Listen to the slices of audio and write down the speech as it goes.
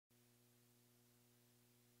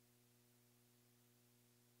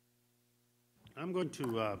I'm going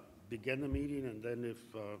to begin the meeting, and then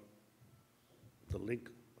if the link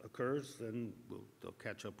occurs, then they'll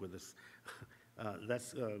catch up with us.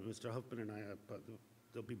 That's Mr. Huffman and I.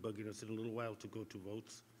 They'll be bugging us in a little while to go to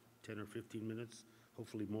votes, 10 or 15 minutes,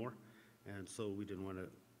 hopefully more. And so we didn't want to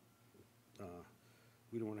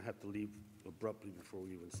have to leave abruptly before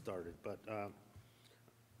we even started. But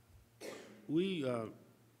the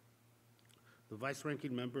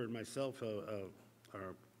vice-ranking member and myself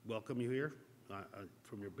are welcome you here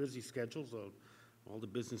from your busy schedules. All the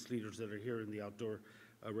business leaders that are here in the outdoor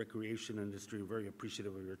recreation industry are very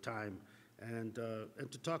appreciative of your time. And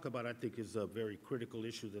to talk about, I think, is a very critical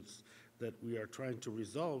issue that we are trying to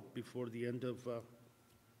resolve before the end of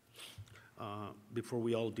before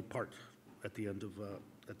we all depart at the end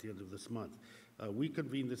of this month. We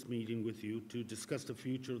convened this meeting with you to discuss the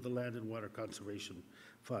future of the Land and Water Conservation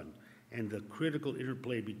Fund and the critical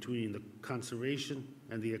interplay between the conservation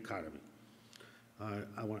and the economy.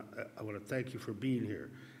 I want to thank you for being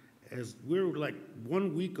here. As we're like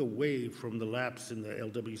 1 week away from the lapse in the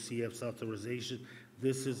LWCF's authorization,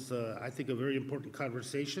 this is, I think, a very important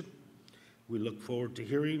conversation. We look forward to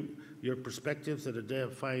hearing your perspectives and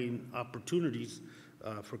identifying opportunities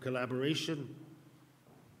for collaboration,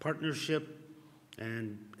 partnership,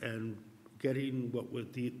 and getting what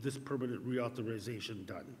with this permanent reauthorization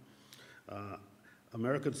done.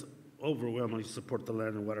 Americans overwhelmingly support the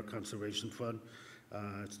Land and Water Conservation Fund.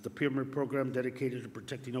 It's the premier program dedicated to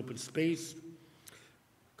protecting open space,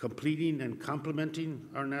 completing and complementing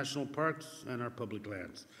our national parks and our public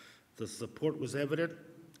lands. The support was evident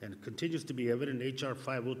and continues to be evident. H.R.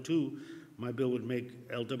 502, my bill would make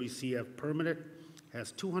LWCF permanent,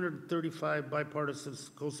 has 235 bipartisan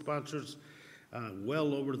co-sponsors,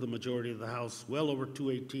 well over the majority of the House, well over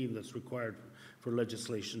 218 that's required for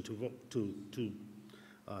legislation to vote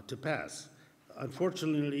to pass.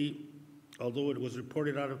 Unfortunately, although it was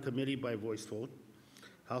reported out of committee by voice vote,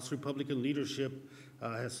 House Republican leadership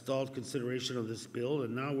has stalled consideration of this bill,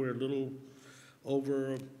 and now we're a little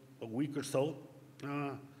over a week or so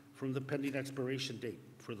from the pending expiration date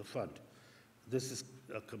for the fund. This is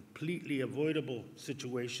a completely avoidable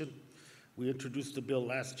situation. We introduced the bill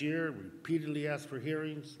last year, repeatedly asked for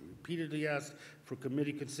hearings, repeatedly asked for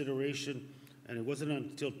committee consideration, and it wasn't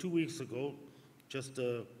until 2 weeks ago, just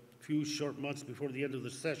a few short months before the end of the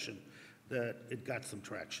session, that it got some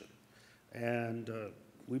traction. And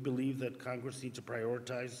we believe that Congress needs to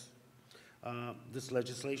prioritize this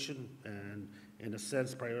legislation and, in a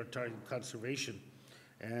sense, prioritize conservation.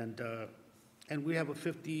 And we have a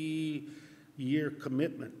 50-year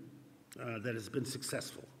commitment that has been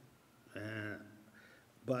successful.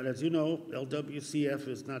 But as you know, LWCF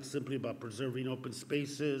is not simply about preserving open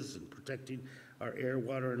spaces and protecting our air,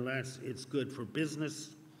 water, and lands. It's good for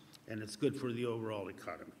business, and it's good for the overall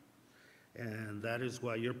economy. And that is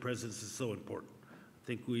why your presence is so important. I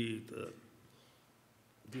think the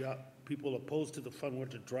people opposed to the fund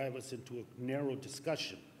want to drive us into a narrow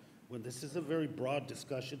discussion when this is a very broad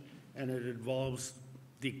discussion, and it involves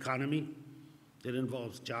the economy, it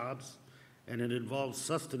involves jobs, and it involves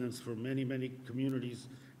sustenance for many, many communities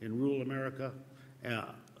in rural America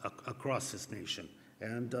across this nation.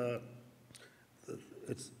 And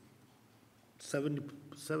it's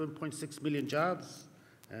 7.6 million jobs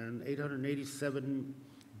and $887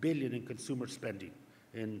 billion in consumer spending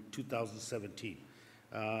in 2017.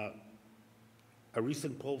 A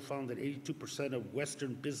recent poll found that 82% of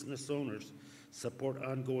Western business owners support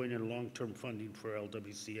ongoing and long-term funding for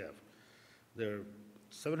LWCF. There are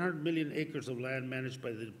 700 million acres of land managed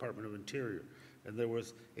by the Department of Interior, and there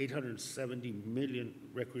was 870 million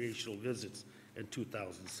recreational visits in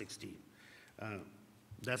 2016.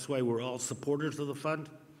 That's why we're all supporters of the fund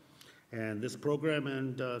and this program,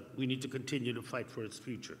 and we need to continue to fight for its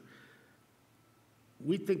future.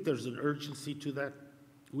 We think there's an urgency to that.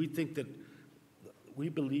 We think that we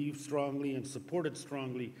believe strongly and supported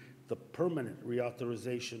strongly the permanent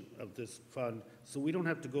reauthorization of this fund, so we don't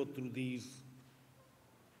have to go through these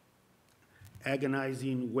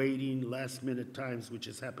agonizing, waiting, last-minute times, which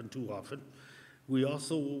has happened too often. We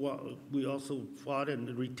also fought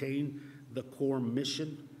and retained the core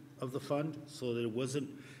mission of the fund, so that it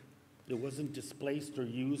wasn't displaced or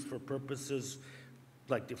used for purposes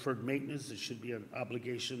like deferred maintenance. It should be an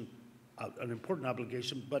obligation, an important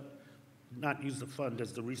obligation, but not use the fund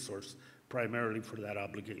as the resource primarily for that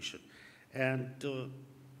obligation. And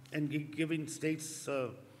giving states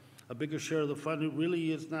a bigger share of the fund, it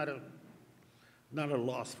really is not a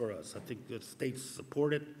loss for us. I think the states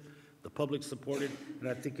support it, the public support it, and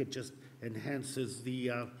I think it just enhances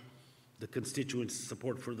the constituents'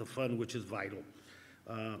 support for the fund, which is vital.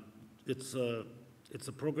 It's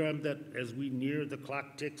a program that, as we near the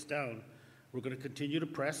clock ticks down, we're going to continue to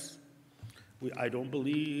press. I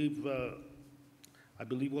believe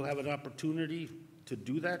we'll have an opportunity to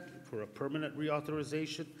do that for a permanent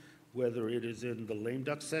reauthorization, whether it is in the lame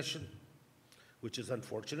duck session, which is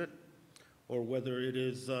unfortunate, or whether it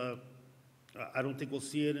is, I don't think we'll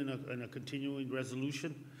see it in a continuing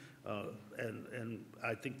resolution, and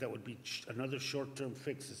I think that would be another short-term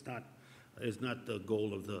fix. Is not the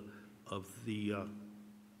goal of the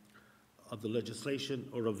legislation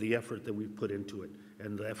or of the effort that we've put into it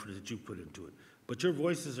and the effort that you put into it. But your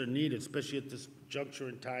voices are needed, especially at this juncture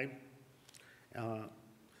in time,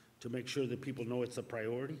 to make sure that people know it's a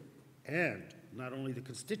priority, and not only the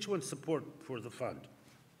constituent support for the fund,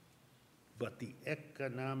 but the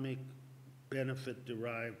economic benefit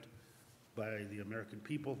derived by the American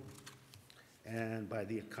people and by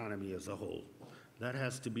the economy as a whole. That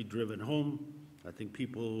has to be driven home. I think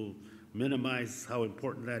people minimize how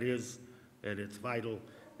important that is, and it's vital,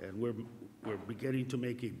 and we're beginning to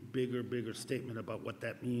make a bigger statement about what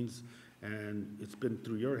that means, and it's been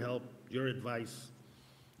through your help, your advice,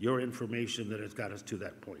 your information that has got us to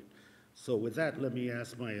that point. So with that, let me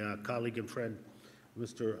ask my colleague and friend,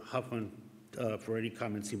 Mr. Huffman, for any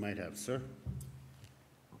comments he might have. Sir?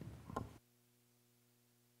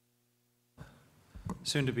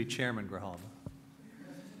 Soon to be Chairman Grijalva.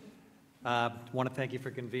 I want to thank you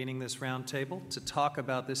for convening this roundtable to talk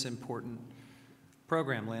about this important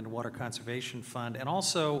program, Land and Water Conservation Fund, and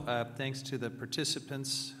also thanks to the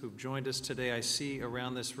participants who've joined us today. I see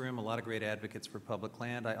around this room a lot of great advocates for public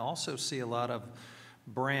land. I also see a lot of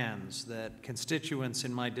brands that constituents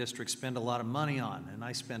in my district spend a lot of money on, and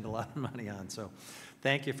I spend a lot of money on. So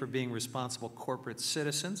thank you for being responsible corporate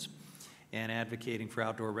citizens and advocating for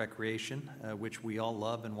outdoor recreation, which we all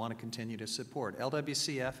love and want to continue to support.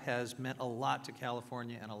 LWCF has meant a lot to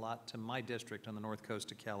California and a lot to my district on the north coast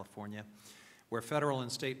of California, where federal and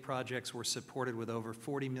state projects were supported with over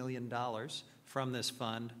 $40 million from this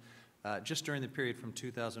fund just during the period from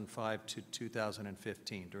 2005 to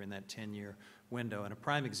 2015, during that 10-year window. And a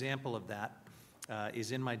prime example of that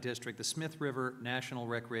is in my district, the Smith River National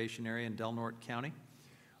Recreation Area in Del Norte County.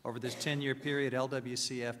 Over this 10-year period,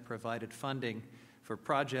 LWCF provided funding for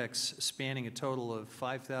projects spanning a total of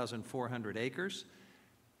 5,400 acres,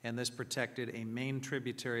 and this protected a main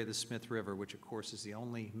tributary of the Smith River, which of course is the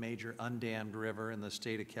only major undammed river in the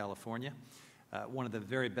state of California, one of the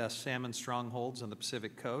very best salmon strongholds on the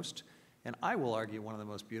Pacific coast, and I will argue one of the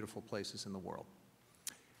most beautiful places in the world.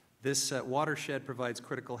 This watershed provides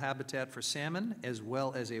critical habitat for salmon, as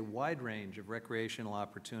well as a wide range of recreational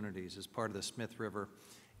opportunities as part of the Smith River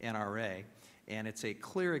NRA, and it's a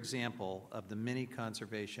clear example of the many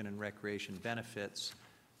conservation and recreation benefits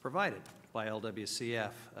provided by LWCF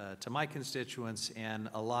to my constituents and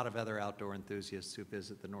a lot of other outdoor enthusiasts who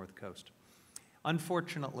visit the North Coast.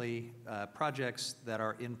 Unfortunately, projects that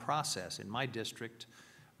are in process in my district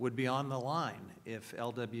would be on the line if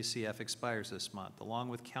LWCF expires this month, along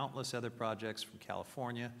with countless other projects from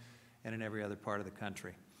California and in every other part of the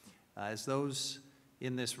country. As those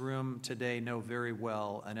in this room today know very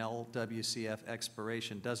well, an LWCF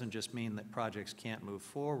expiration doesn't just mean that projects can't move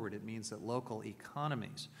forward, it means that local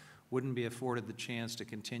economies wouldn't be afforded the chance to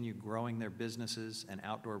continue growing their businesses and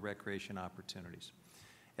outdoor recreation opportunities.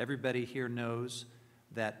 Everybody here knows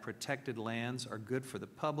that protected lands are good for the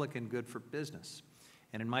public and good for business.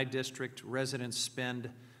 And in my district, residents spend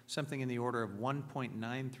something in the order of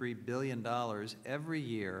 $1.93 billion every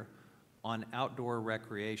year on outdoor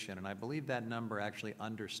recreation, and I believe that number actually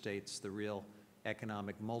understates the real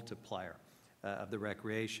economic multiplier of the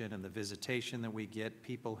recreation and the visitation that we get,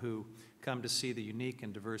 people who come to see the unique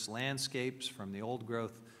and diverse landscapes from the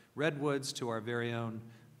old-growth redwoods to our very own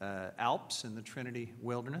Alps in the Trinity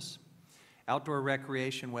Wilderness. Outdoor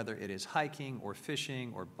recreation, whether it is hiking or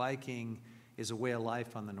fishing or biking, is a way of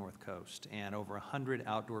life on the North Coast, and over 100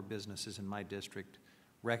 outdoor businesses in my district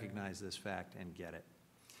recognize this fact and get it.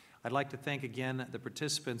 I'd like to thank again the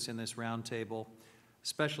participants in this roundtable,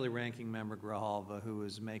 especially Ranking Member Grijalva, who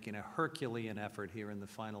is making a Herculean effort here in the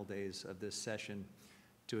final days of this session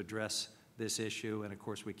to address this issue, and of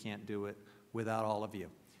course we can't do it without all of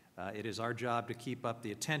you. It is our job to keep up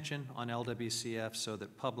the attention on LWCF so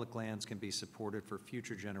that public lands can be supported for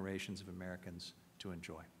future generations of Americans to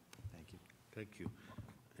enjoy. Thank you. Thank you.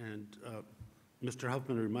 And Mr.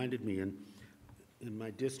 Huffman reminded me in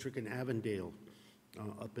my district in Avondale,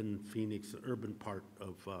 up in Phoenix, the urban part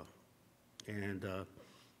of, and a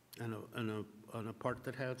part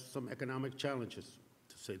that has some economic challenges,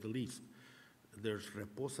 to say the least. There's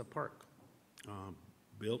Reposa Park,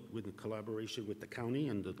 built with the collaboration with the county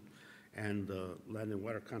and the Land and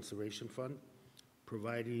Water Conservation Fund,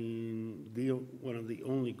 providing one of the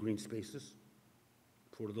only green spaces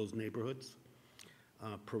for those neighborhoods,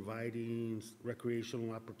 providing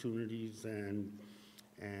recreational opportunities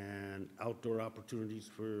and outdoor opportunities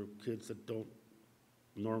for kids that don't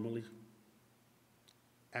normally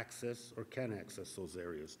access or can access those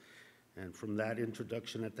areas. And from that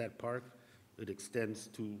introduction at that park, it extends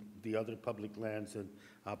to the other public lands and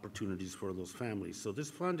opportunities for those families. So this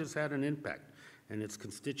fund has had an impact, and its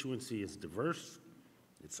constituency is diverse,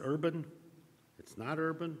 it's urban, it's not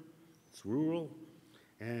urban, it's rural,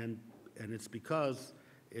 and it's because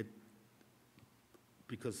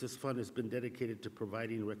this fund has been dedicated to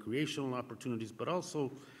providing recreational opportunities, but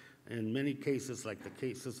also in many cases, like the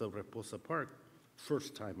cases of Raposa Park,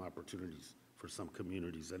 first-time opportunities for some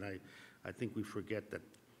communities. And I think we forget that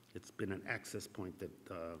it's been an access point that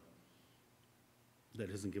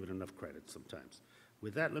isn't given enough credit sometimes.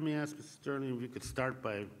 With that, let me ask Mr. Sterling if you could start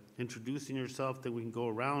by introducing yourself, then we can go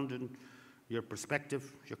around and your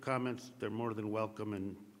perspective, your comments, they're more than welcome,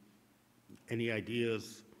 and any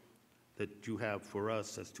ideas that you have for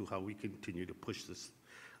us as to how we continue to push this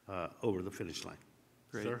over the finish line.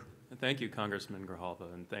 Great. Sir? Thank you, Congressman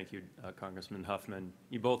Grijalva, and thank you, Congressman Huffman.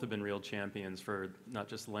 You both have been real champions for not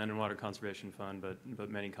just the Land and Water Conservation Fund, but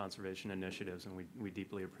many conservation initiatives, and we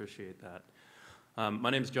deeply appreciate that. My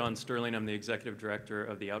name is John Sterling. I'm the Executive Director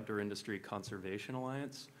of the Outdoor Industry Conservation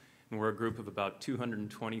Alliance, and we're a group of about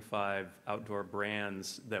 225 outdoor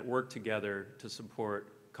brands that work together to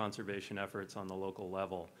support conservation efforts on the local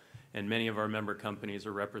level. And many of our member companies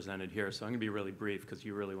are represented here, so I'm going to be really brief because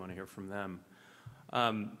you really want to hear from them.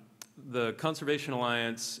 The Conservation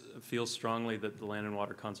Alliance feels strongly that the Land and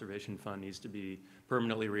Water Conservation Fund needs to be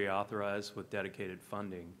permanently reauthorized with dedicated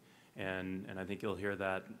funding, and I think you'll hear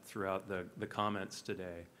that throughout the comments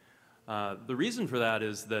today. The reason for that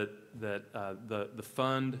is that the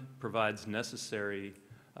fund provides necessary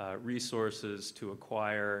resources to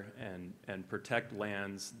acquire and protect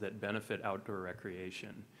lands that benefit outdoor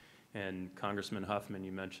recreation. And Congressman Huffman,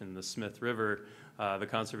 you mentioned the Smith River. The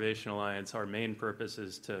Conservation Alliance, our main purpose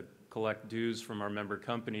is to collect dues from our member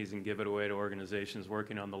companies and give it away to organizations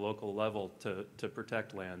working on the local level to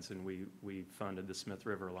protect lands, and we funded the Smith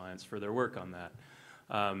River Alliance for their work on that.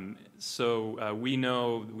 We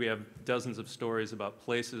know we have dozens of stories about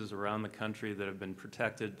places around the country that have been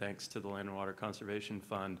protected thanks to the Land and Water Conservation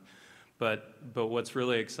Fund, but what's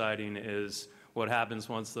really exciting is what happens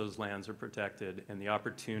once those lands are protected and the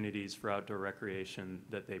opportunities for outdoor recreation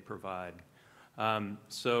that they provide. Again,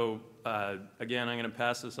 I'm going to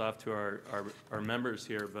pass this off to our members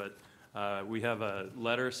here, but we have a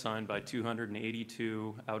letter signed by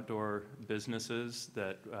 282 outdoor businesses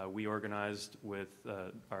that we organized with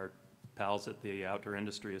our pals at the Outdoor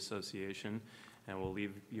Industry Association, and we'll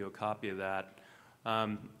leave you a copy of that.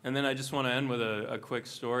 And then I just want to end with a quick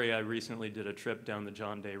story. I recently did a trip down the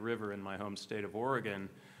John Day River in my home state of Oregon,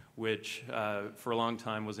 which for a long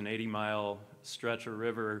time was an 80-mile stretch of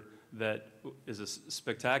river that is a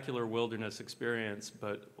spectacular wilderness experience,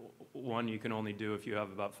 but one you can only do if you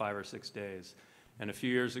have about 5 or 6 days. And a few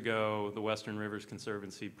years ago, the Western Rivers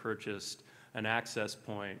Conservancy purchased an access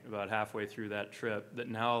point about halfway through that trip that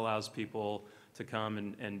now allows people to come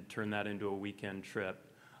and turn that into a weekend trip.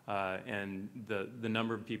 And the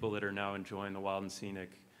number of people that are now enjoying the wild and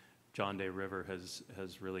scenic John Day River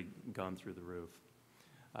has really gone through the roof,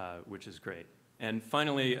 which is great. And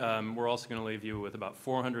finally, we're also going to leave you with about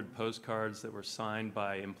 400 postcards that were signed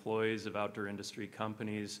by employees of outdoor industry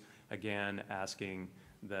companies, again, asking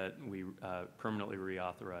that we permanently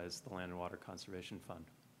reauthorize the Land and Water Conservation Fund.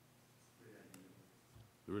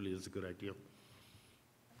 It really is a good idea.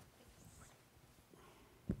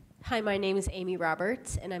 Hi, my name is Amy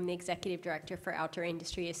Roberts, and I'm the Executive Director for Outdoor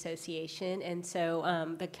Industry Association. And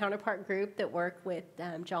so the counterpart group that work with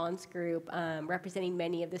John's group, representing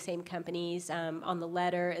many of the same companies on the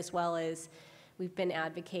letter, as well as we've been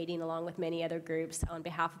advocating along with many other groups on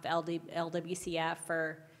behalf of LWCF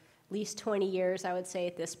for at least 20 years, I would say,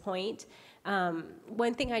 at this point.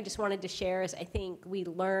 One thing I just wanted to share is I think we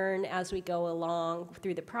learn as we go along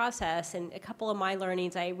through the process, and a couple of my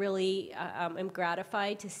learnings, I really am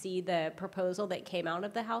gratified to see the proposal that came out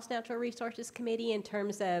of the House Natural Resources Committee in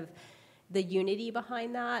terms of the unity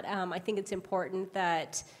behind that. I think it's important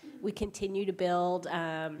that we continue to build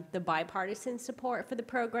the bipartisan support for the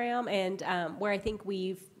program, and where I think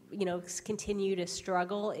we've continue to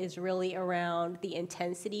struggle is really around the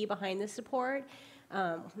intensity behind the support.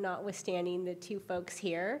 Notwithstanding the two folks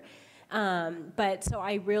here. But so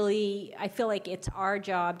I feel like it's our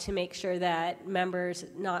job to make sure that members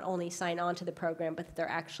not only sign on to the program, but that they're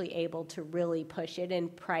actually able to really push it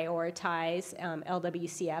and prioritize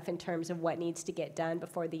LWCF in terms of what needs to get done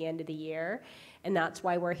before the end of the year. And that's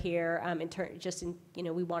why we're here,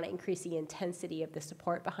 we want to increase the intensity of the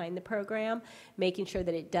support behind the program, making sure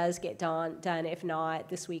that it does get done, if not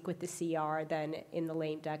this week with the CR, then in the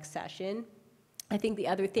lame duck session. I think the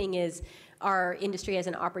other thing is our industry has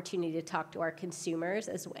an opportunity to talk to our consumers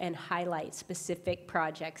and highlight specific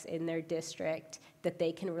projects in their district that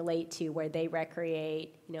they can relate to, where they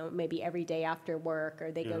recreate, maybe every day after work,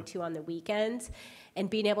 or they go to on the weekends. And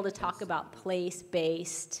being able to talk about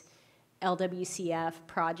place-based LWCF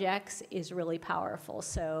projects is really powerful.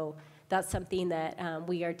 So that's something that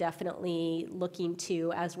we are definitely looking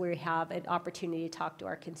to as we have an opportunity to talk to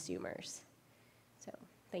our consumers. So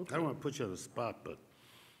thank you. I don't want to put you on the spot, but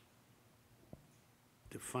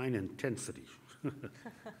define intensity. In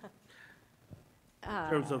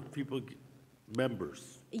terms of people,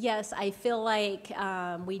 members. Yes, I feel like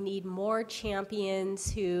we need more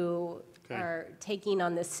champions who are taking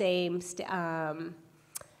on the same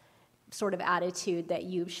sort of attitude that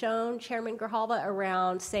you've shown, Chairman Grijalva,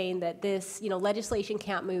 around saying that this, legislation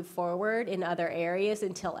can't move forward in other areas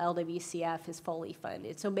until LWCF is fully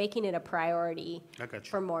funded. So making it a priority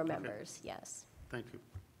for more members, yes. Thank you.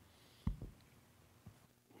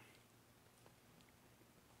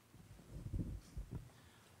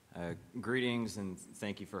 Greetings and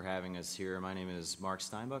thank you for having us here. My name is Mark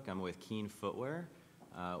Steinbuck. I'm with Keen Footwear.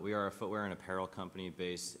 We are a footwear and apparel company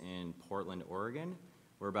based in Portland, Oregon.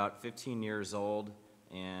 We're about 15 years old,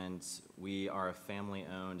 and we are a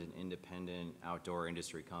family-owned and independent outdoor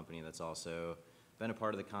industry company that's also been a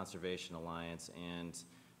part of the Conservation Alliance and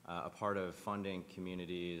a part of funding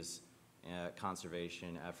communities,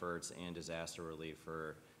 conservation efforts, and disaster relief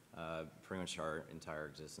for pretty much our entire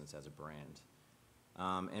existence as a brand.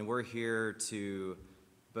 And we're here to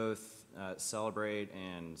both celebrate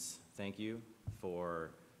and thank you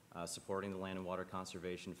for supporting the Land and Water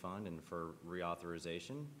Conservation Fund and for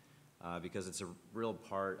reauthorization, because it's a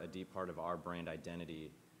deep part of our brand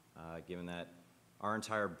identity, given that our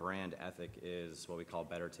entire brand ethic is what we call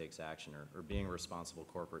better takes action, or being a responsible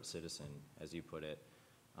corporate citizen, as you put it,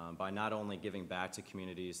 by not only giving back to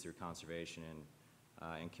communities through conservation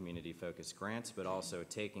and community-focused grants, but also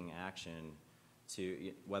taking action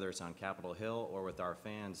to, whether it's on Capitol Hill or with our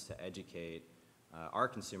fans, to educate our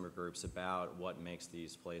consumer groups about what makes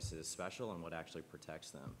these places special and what actually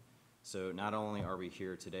protects them. So not only are we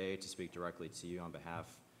here today to speak directly to you on behalf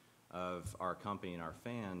of our company and our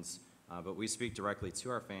fans, but we speak directly to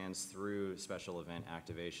our fans through special event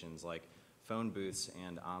activations like phone booths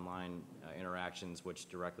and online interactions, which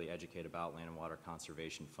directly educate about Land and Water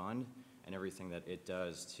Conservation Fund and everything that it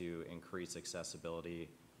does to increase accessibility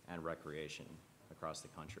and recreation across the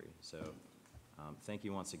country. So thank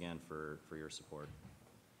you once again for your support.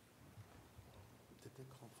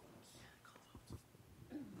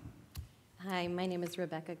 Hi, my name is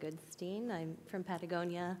Rebecca Goodstein. I'm from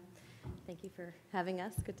Patagonia. Thank you for having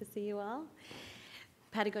us. Good to see you all.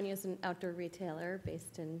 Patagonia is an outdoor retailer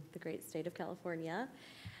based in the great state of California.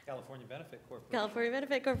 California Benefit Corporation. California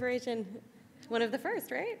Benefit Corporation, one of the first,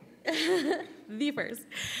 right? The first.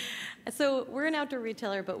 So we're an outdoor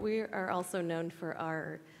retailer, but we are also known for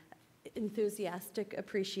our enthusiastic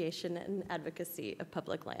appreciation and advocacy of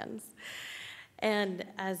public lands. And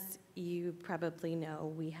as you probably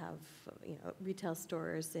know, we have retail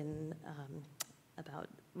stores in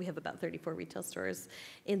we have about 34 retail stores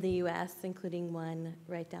in the U.S., including one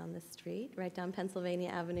right down the street, right down Pennsylvania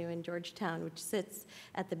Avenue in Georgetown, which sits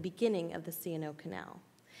at the beginning of the C&O Canal.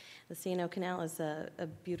 The C&O Canal is a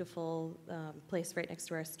beautiful place right next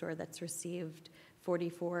to our store that's received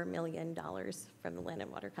 $44 million from the Land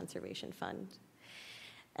and Water Conservation Fund.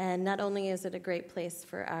 And not only is it a great place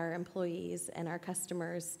for our employees and our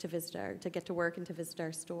customers to visit to get to work and to visit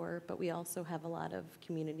our store, but we also have a lot of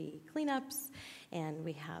community cleanups, and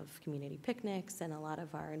we have community picnics, and a lot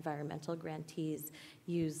of our environmental grantees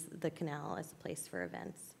use the canal as a place for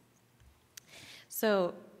events.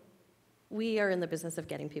 So we are in the business of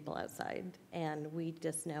getting people outside, and we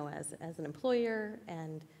just know as an employer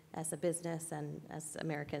and as a business and as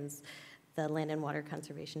Americans, the Land and Water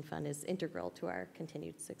Conservation Fund is integral to our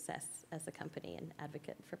continued success as a company and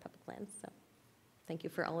advocate for public lands. So thank you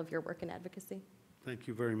for all of your work and advocacy. Thank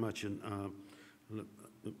you very much. And let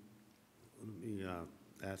me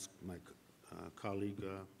ask my colleague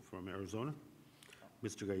from Arizona,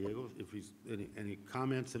 Mr. Gallegos, if he's any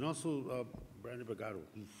comments, and also Brandon Brigado,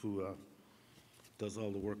 who does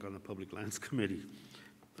all the work on the Public Lands Committee.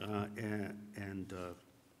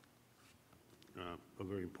 a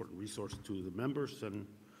very important resource to the members and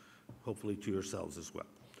hopefully to yourselves as well.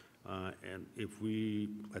 And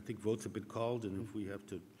I think votes have been called, and if we have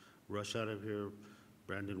to rush out of here,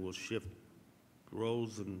 Brandon will shift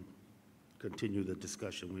roles and continue the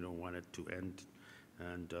discussion. We don't want it to end,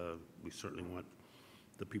 and we certainly want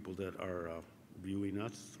the people that are viewing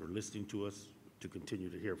us or listening to us to continue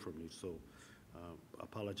to hear from you. So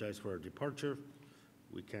apologize for our departure.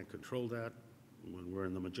 We can't control that. When we're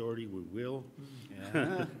in the majority, we will.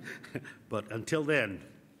 Yeah. But until then,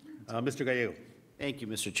 Mr. Gallego. Thank you,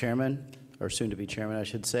 Mr. Chairman, or soon-to-be chairman, I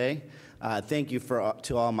should say. Thank you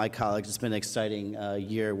to all my colleagues. It's been an exciting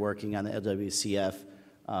year working on the LWCF.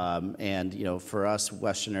 And, you know, for us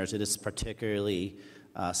Westerners, it is particularly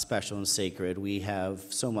special and sacred. We have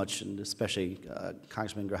so much, and especially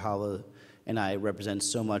Congressman Grijalva and I represent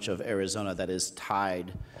so much of Arizona that is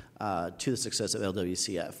tied to the success of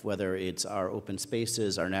LWCF, whether it's our open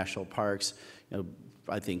spaces, our national parks. You know,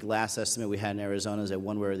 I think last estimate we had in Arizona is that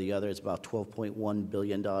one way or the other, it's about $12.1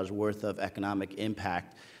 billion worth of economic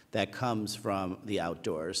impact that comes from the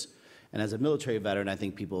outdoors. And as a military veteran, I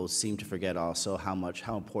think people seem to forget also how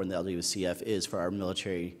important the LWCF is for our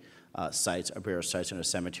military sites, our burial sites, and our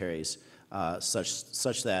cemeteries,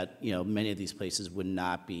 such that, you know, many of these places would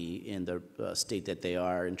not be in the state that they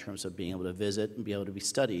are in terms of being able to visit and be able to be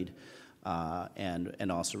studied,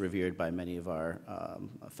 and also revered by many of our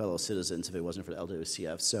fellow citizens if it wasn't for the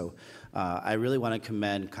LWCF. So I really want to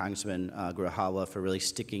commend Congressman Grijalva for really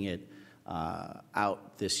sticking it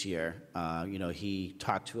out this year. You know, he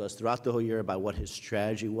talked to us throughout the whole year about what his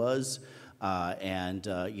strategy was, and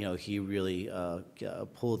you know, he really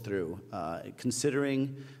pulled through,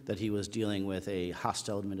 considering that he was dealing with a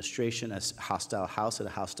hostile administration, a hostile House, and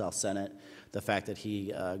a hostile Senate. The fact that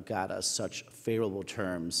he got us such favorable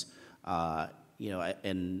terms, you know,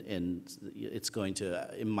 and it's going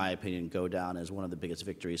to, in my opinion, go down as one of the biggest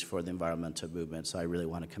victories for the environmental movement. So I really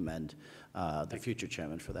want to commend the future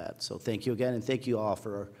chairman for that. So thank you again, and thank you all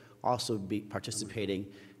for also participating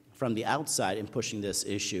from the outside in pushing this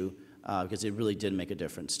issue, because it really did make a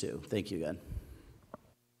difference too. Thank you again.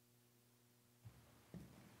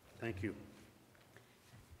 Thank you.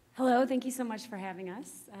 Hello, thank you so much for having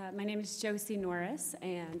us. My name is Josie Norris,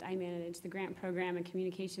 and I manage the grant program and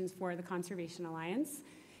communications for the Conservation Alliance.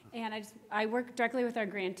 And I work directly with our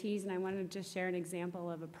grantees, and I wanted to just share an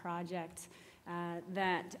example of a project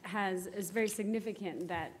that is very significant,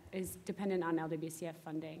 that is dependent on LWCF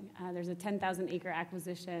funding. There's a 10,000-acre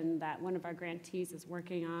acquisition that one of our grantees is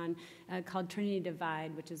working on called Trinity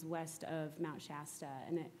Divide, which is west of Mount Shasta,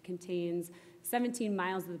 and it contains 17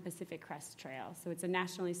 miles of the Pacific Crest Trail. So it's a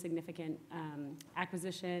nationally significant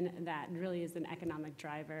acquisition that really is an economic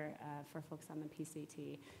driver for folks on the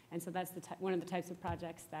PCT. And so that's one of the types of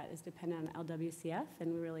projects that is dependent on LWCF,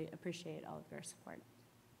 and we really appreciate all of your support.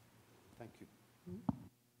 Thank you.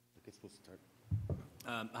 I guess we'll start.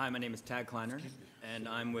 Hi, my name is Tad Kleiner, and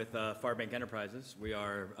I'm with Farbank Enterprises. We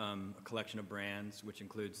are a collection of brands, which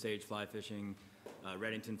include Sage Fly Fishing,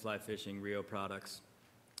 Reddington Fly Fishing, Rio Products,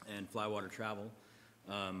 and Flywater Travel.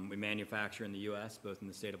 We manufacture in the U.S., both in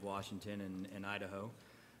the state of Washington and Idaho.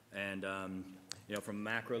 And you know, from a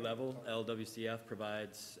macro level, LWCF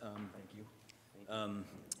provides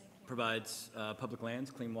provides public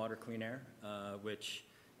lands, clean water, clean air, which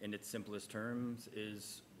in its simplest terms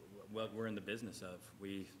is what we're in the business of.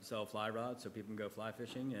 We sell fly rods so people can go fly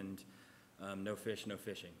fishing, and no fish, no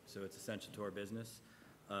fishing. So it's essential to our business.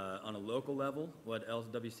 On a local level, what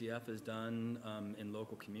LWCF has done in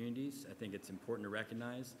local communities, I think it's important to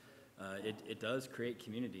recognize. It does create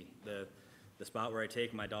community. The spot where I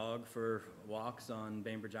take my dog for walks on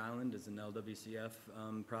Bainbridge Island is an LWCF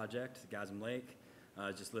project, Gasm Lake.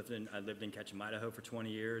 I lived in Ketchum, Idaho for 20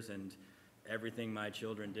 years, and everything my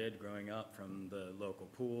children did growing up, from the local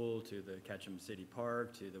pool to the Ketchum City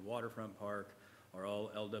Park to the waterfront park, are all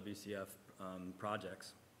LWCF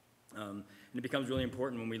projects. And it becomes really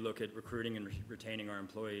important when we look at recruiting and retaining our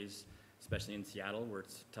employees, especially in Seattle, where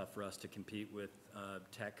it's tough for us to compete with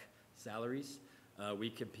tech salaries. We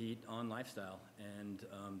compete on lifestyle and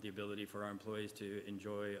the ability for our employees to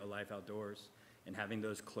enjoy a life outdoors, and having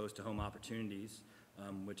those close to home opportunities,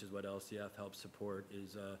 which is what LCF helps support,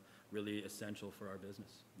 is really essential for our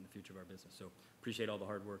business and the future of our business. So appreciate all the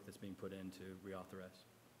hard work that's being put in to reauthorize.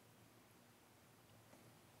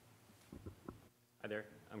 Hi there,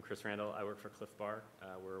 I'm Chris Randall. I work for Cliff Bar.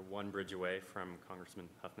 We're one bridge away from Congressman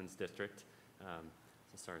Huffman's district. So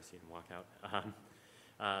sorry to see him walk out.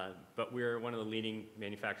 But we're one of the leading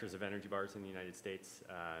manufacturers of energy bars in the United States.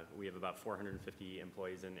 We have about 450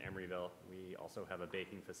 employees in Emeryville. We also have a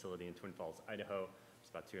baking facility in Twin Falls, Idaho. There's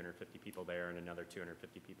about 250 people there and another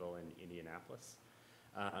 250 people in Indianapolis.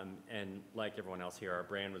 And like everyone else here, our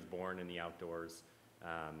brand was born in the outdoors.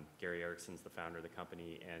 Gary Erickson's the founder of the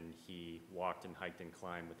company, and he walked and hiked and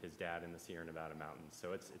climbed with his dad in the Sierra Nevada mountains.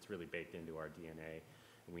 So it's really baked into our DNA.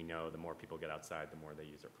 And we know the more people get outside, the more they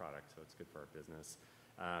use our product, so it's good for our business.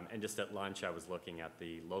 And just at lunch, I was looking at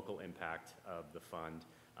the local impact of the fund,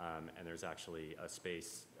 and there's actually a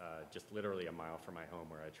space just literally a mile from my home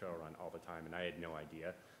where I trail run all the time, and I had no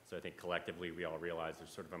idea. So I think collectively we all realize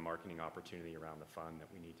there's sort of a marketing opportunity around the fund that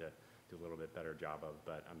we need to do a little bit better job of,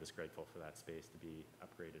 but I'm just grateful for that space to be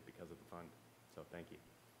upgraded because of the fund. So thank you.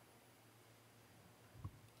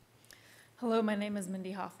 Hello, my name is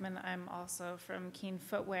Mindy Hoffman. I'm also from Keen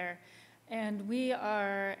Footwear, and we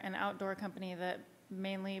are an outdoor company that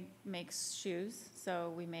mainly makes shoes.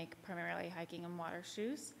 So we make primarily hiking and water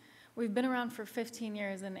shoes. We've been around for 15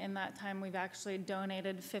 years, and in that time we've actually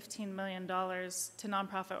donated $15 million to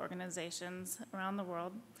nonprofit organizations around the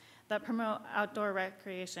world that promote outdoor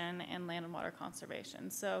recreation and land and water conservation.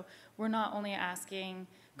 So we're not only asking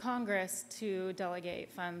Congress to delegate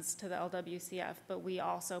funds to the LWCF, but we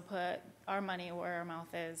also put our money where our mouth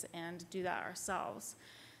is and do that ourselves.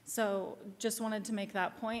 So just wanted to make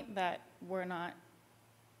that point that we're not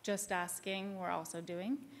just asking, we're also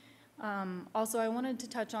doing. Also, I wanted to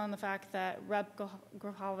touch on the fact that Rep.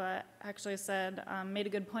 Grijalva actually said, made a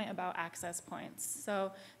good point about access points.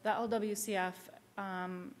 So the LWCF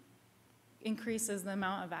increases the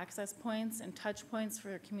amount of access points and touch points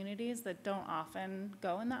for communities that don't often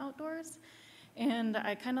go in the outdoors. And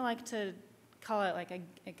I kind of like to call it like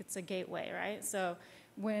it's a gateway, right? So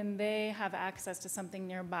when they have access to something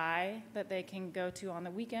nearby that they can go to on the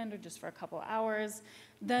weekend or just for a couple hours,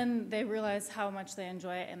 then they realize how much they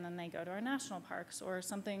enjoy it, and then they go to our national parks or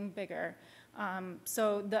something bigger.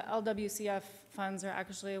 So the LWCF funds are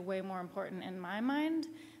actually way more important in my mind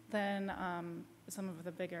than some of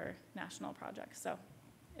the bigger national projects. So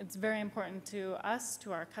it's very important to us,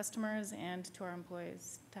 to our customers, and to our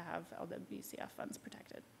employees to have LWCF funds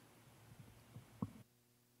protected.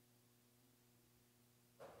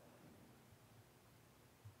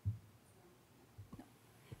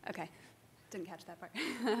 Okay, didn't catch that part.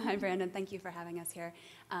 Hi, Brandon. Thank you for having us here.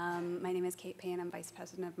 My name is Kate Payne. I'm Vice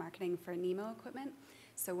President of Marketing for Nemo Equipment.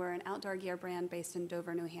 So we're an outdoor gear brand based in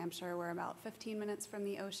Dover, New Hampshire. We're about 15 minutes from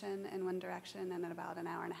the ocean in one direction and at about an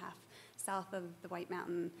hour and a half south of the White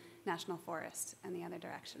Mountain National Forest in the other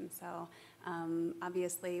direction. So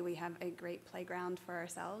obviously we have a great playground for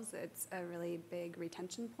ourselves. It's a really big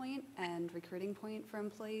retention point and recruiting point for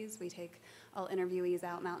employees. We take all interviewees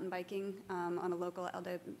out mountain biking on a local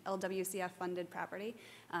LWCF funded property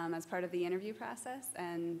as part of the interview process.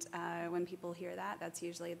 And when people hear that, that's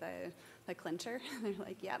usually the clincher. They're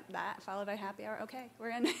like, yep, that followed by happy hour. Okay,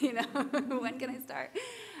 we're in, when can I start?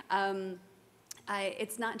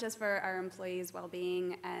 It's not just for our employees'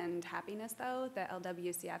 well-being and happiness, though. The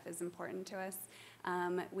LWCF is important to us.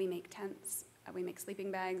 We make tents, we make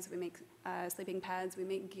sleeping bags, we make sleeping pads, we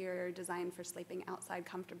make gear designed for sleeping outside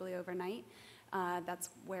comfortably overnight. That's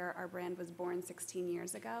where our brand was born 16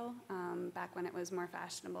 years ago, back when it was more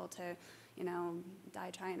fashionable to, die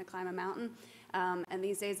trying to climb a mountain. And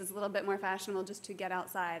these days it's a little bit more fashionable just to get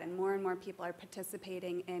outside, and more people are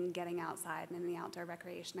participating in getting outside and in the outdoor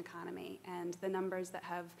recreation economy. And the numbers that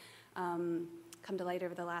have come to light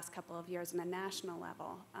over the last couple of years on a national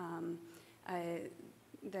level,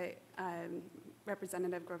 the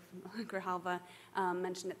Representative Grijalva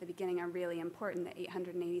mentioned at the beginning are really important, the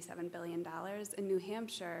 $887 billion. In New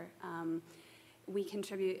Hampshire,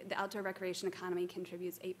 the outdoor recreation economy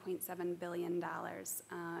contributes $8.7 billion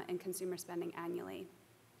in consumer spending annually.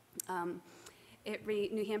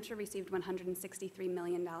 New Hampshire received $163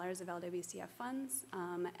 million of LWCF funds,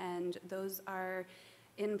 and those are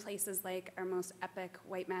in places like our most epic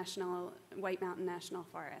White Mountain National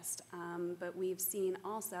Forest. But we've seen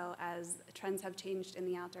also, as trends have changed in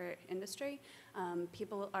the outdoor industry,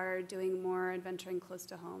 people are doing more adventuring close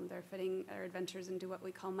to home. They're fitting their adventures into what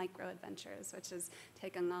we call micro adventures, which is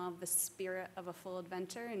taking all of the spirit of a full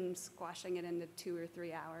adventure and squashing it into 2 or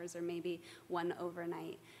 3 hours, or maybe one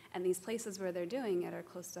overnight. And these places where they're doing it are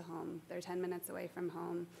close to home. They're 10 minutes away from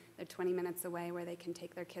home. They're 20 minutes away, where they can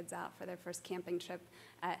take their kids out for their first camping trip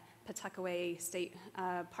at Pawtuckaway State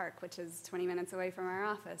Park, which is 20 minutes away from our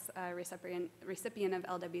office, recipient of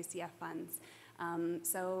LWCF funds.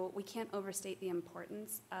 So we can't overstate the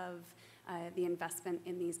importance of the investment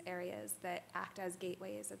in these areas that act as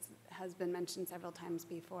gateways. It has been mentioned several times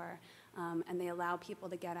before, and they allow people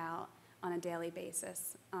to get out on a daily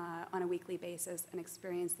basis, on a weekly basis, and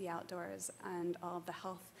experience the outdoors and all of the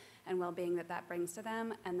health and well-being that that brings to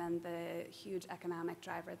them, and then the huge economic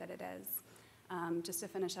driver that it is. Just to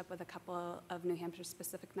finish up with a couple of New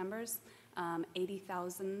Hampshire-specific numbers,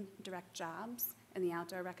 80,000 direct jobs in the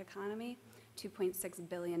outdoor rec economy, $2.6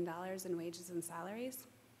 billion in wages and salaries,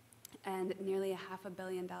 and nearly $500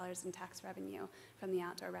 million in tax revenue from the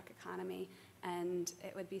outdoor rec economy. And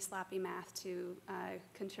it would be sloppy math to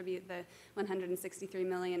contribute the $163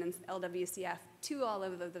 million in LWCF to all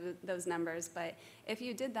of those numbers, but if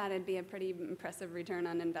you did that, it'd be a pretty impressive return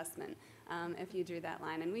on investment if you drew that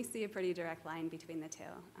line, and we see a pretty direct line between the two.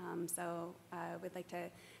 So we'd like to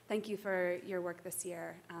thank you for your work this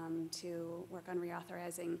year to work on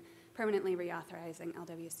permanently reauthorizing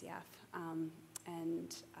LWCF,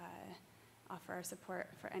 and offer our support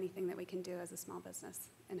for anything that we can do as a small business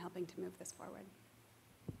in helping to move this forward.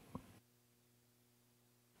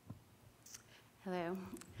 Hello.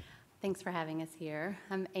 Thanks for having us here.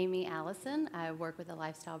 I'm Amy Allison. I work with a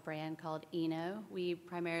lifestyle brand called Eno. We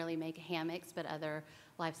primarily make hammocks, but other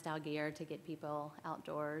lifestyle gear to get people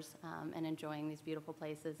outdoors and enjoying these beautiful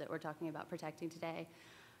places that we're talking about protecting today.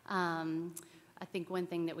 I think one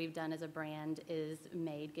thing that we've done as a brand is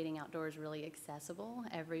made getting outdoors really accessible.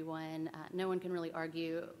 No one can really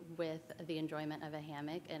argue with the enjoyment of a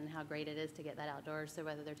hammock and how great it is to get that outdoors. So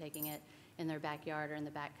whether they're taking it in their backyard or in the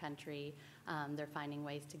back country, they're finding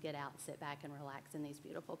ways to get out, sit back, and relax in these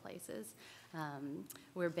beautiful places.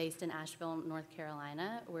 We're based in Asheville, North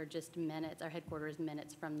Carolina. We're just our headquarters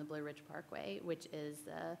minutes from the Blue Ridge Parkway, which is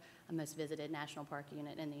the most visited national park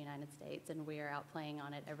unit in the United States, and we are out playing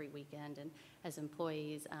on it every weekend, and as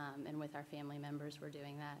employees and with our family members, we're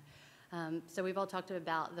doing that. So we've all talked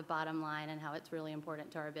about the bottom line and how it's really important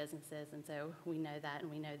to our businesses, and so we know that, and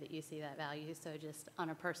we know that you see that value. So just on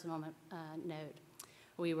a personal note,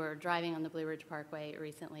 we were driving on the Blue Ridge Parkway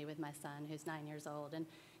recently with my son, who's 9 years old, and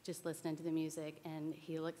just listening to the music, and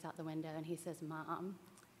he looks out the window and he says, "Mom,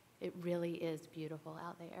 it really is beautiful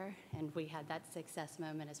out there." And we had that success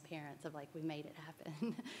moment as parents of like, we made it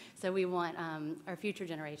happen. So we want our future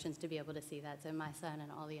generations to be able to see that. So my son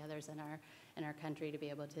and all the others in our country to be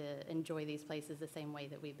able to enjoy these places the same way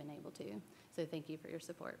that we've been able to. So thank you for your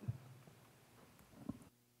support.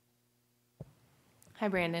 Hi,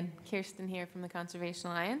 Brandon. Kirsten here from the Conservation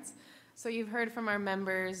Alliance. So you've heard from our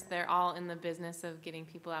members, they're all in the business of getting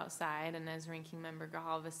people outside, and as Ranking Member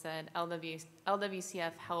Grijalva said,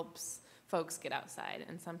 LWCF helps folks get outside,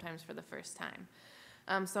 and sometimes for the first time.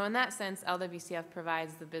 So in that sense, LWCF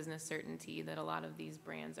provides the business certainty that a lot of these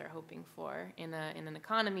brands are hoping for in an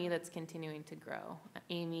economy that's continuing to grow.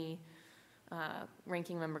 Amy,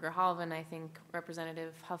 Ranking Member Grijalva, and I think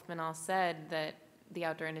Representative Huffman all said that the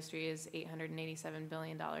outdoor industry is $887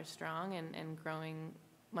 billion strong and growing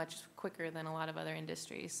much quicker than a lot of other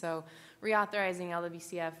industries. So reauthorizing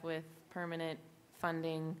LWCF with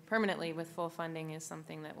permanently with full funding is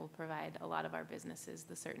something that will provide a lot of our businesses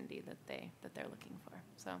the certainty that they're looking for.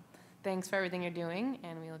 So thanks for everything you're doing,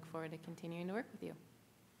 and we look forward to continuing to work with you.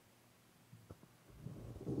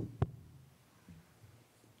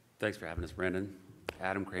 Thanks for having us, Brandon.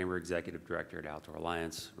 Adam Kramer, Executive Director at Outdoor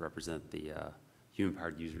Alliance, represent the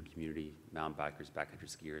human-powered user community, mountain bikers, backcountry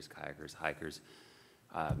skiers, kayakers, hikers.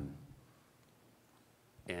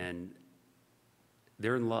 And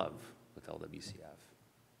they're in love with LWCF.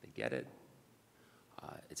 They get it.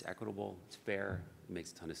 It's equitable. It's fair. It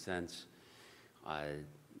makes a ton of sense. They're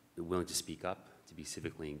willing to speak up, to be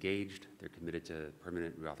civically engaged. They're committed to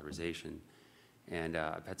permanent reauthorization. And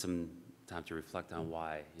I've had some time to reflect on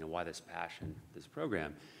why this passion, this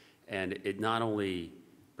program. And it not only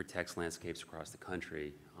protects landscapes across the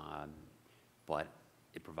country, but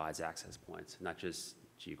it provides access points, not just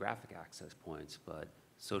geographic access points, but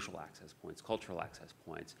social access points, cultural access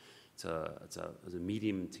points. It's a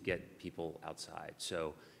medium to get people outside.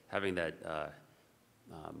 So having that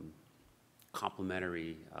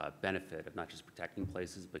complementary benefit of not just protecting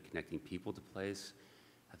places, but connecting people to place,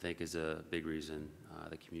 I think is a big reason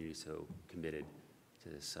the community is so committed to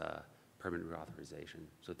this permanent reauthorization.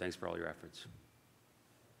 So thanks for all your efforts.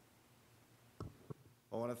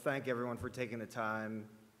 I want to thank everyone for taking the time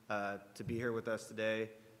to be here with us today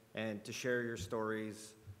and to share your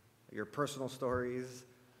stories, your personal stories,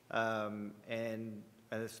 and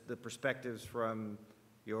the perspectives from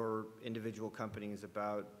your individual companies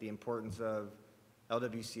about the importance of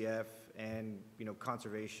LWCF and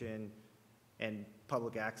conservation and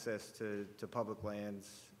public access to public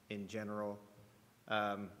lands in general.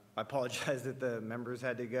 I apologize that the members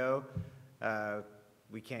had to go.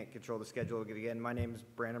 We can't control the schedule. Again, my name is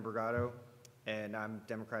Brandon Brigado, and I'm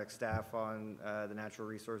Democratic staff on the Natural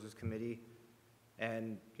Resources Committee.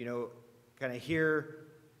 And, kind of here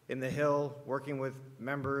in the Hill, working with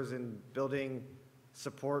members and building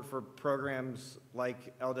support for programs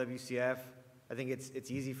like LWCF, I think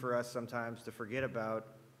it's easy for us sometimes to forget about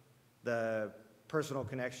the personal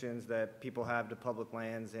connections that people have to public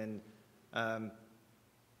lands. And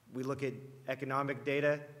we look at economic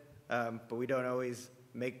data, but we don't always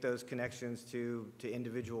make those connections to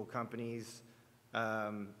individual companies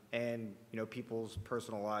and people's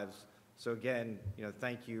personal lives. So again,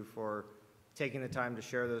 thank you for taking the time to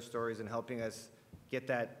share those stories and helping us get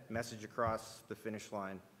that message across the finish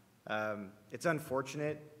line. It's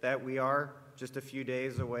unfortunate that we are just a few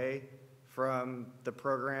days away from the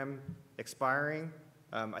program expiring.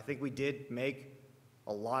 I think we did make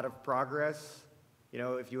a lot of progress.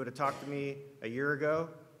 If you would have talked to me a year ago,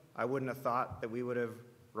 I wouldn't have thought that we would have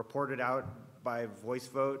reported out by voice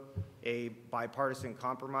vote a bipartisan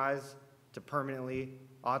compromise to permanently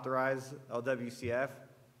authorize LWCF,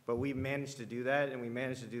 but we managed to do that, and we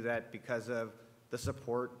managed to do that because of the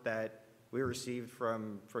support that we received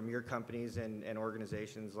from your companies and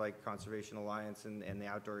organizations like Conservation Alliance and the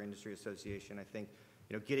Outdoor Industry Association. I think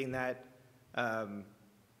getting that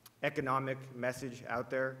economic message out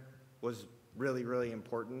there was really, really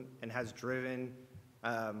important and has driven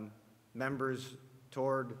members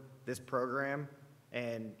toward this program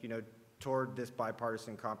and toward this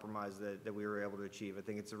bipartisan compromise that we were able to achieve. I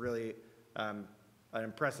think it's a really an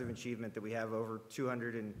impressive achievement that we have over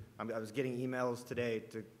 200, and I was getting emails today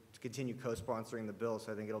to continue co-sponsoring the bill,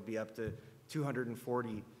 so I think it'll be up to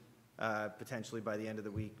 240 potentially by the end of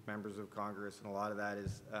the week, members of Congress, and a lot of that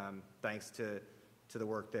is thanks to the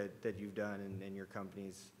work that you've done and your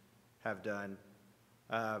companies have done.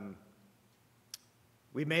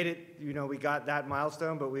 We made it, we got that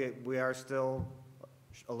milestone, but we are still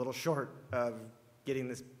a little short of getting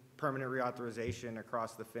this permanent reauthorization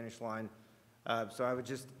across the finish line. So I would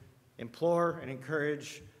just implore and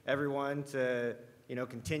encourage everyone to,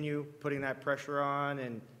 continue putting that pressure on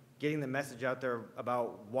and getting the message out there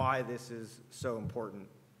about why this is so important.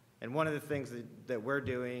 And one of the things that we're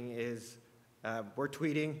doing is we're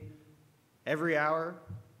tweeting every hour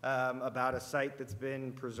about a site that's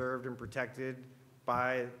been preserved and protected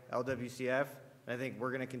by LWCF. And I think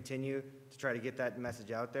we're going to continue to try to get that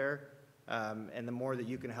message out there. And the more that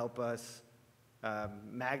you can help us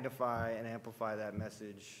magnify and amplify that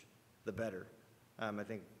message, the better. I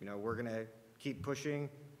think we're going to keep pushing.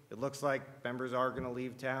 It looks like members are going to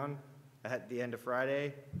leave town at the end of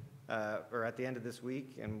Friday or at the end of this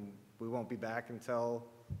week, and we won't be back until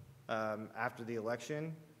after the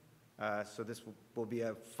election. So this will be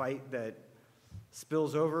a fight that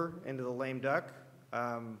spills over into the lame duck,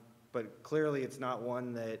 but clearly it's not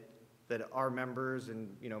one that our members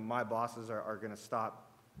and my bosses are going to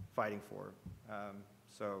stop fighting for.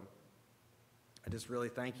 So I just really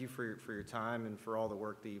thank you for your time and for all the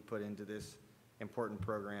work that you put into this important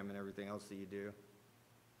program and everything else that you do.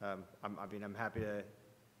 I'm happy to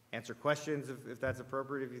answer questions if that's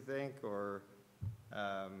appropriate, if you think, or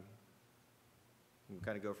we can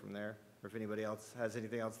kind of go from there. Or if anybody else has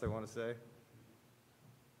anything else they want to say.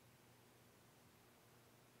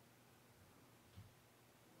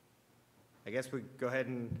 I guess we go ahead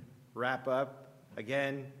and wrap up.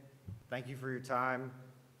 Again, thank you for your time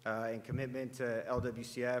and commitment to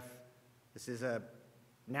LWCF. This is a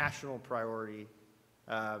national priority,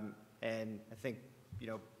 and I think,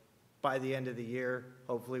 by the end of the year,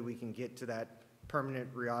 hopefully we can get to that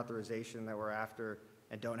permanent reauthorization that we're after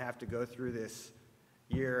and don't have to go through this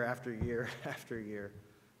year after year after year.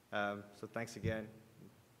 So thanks again.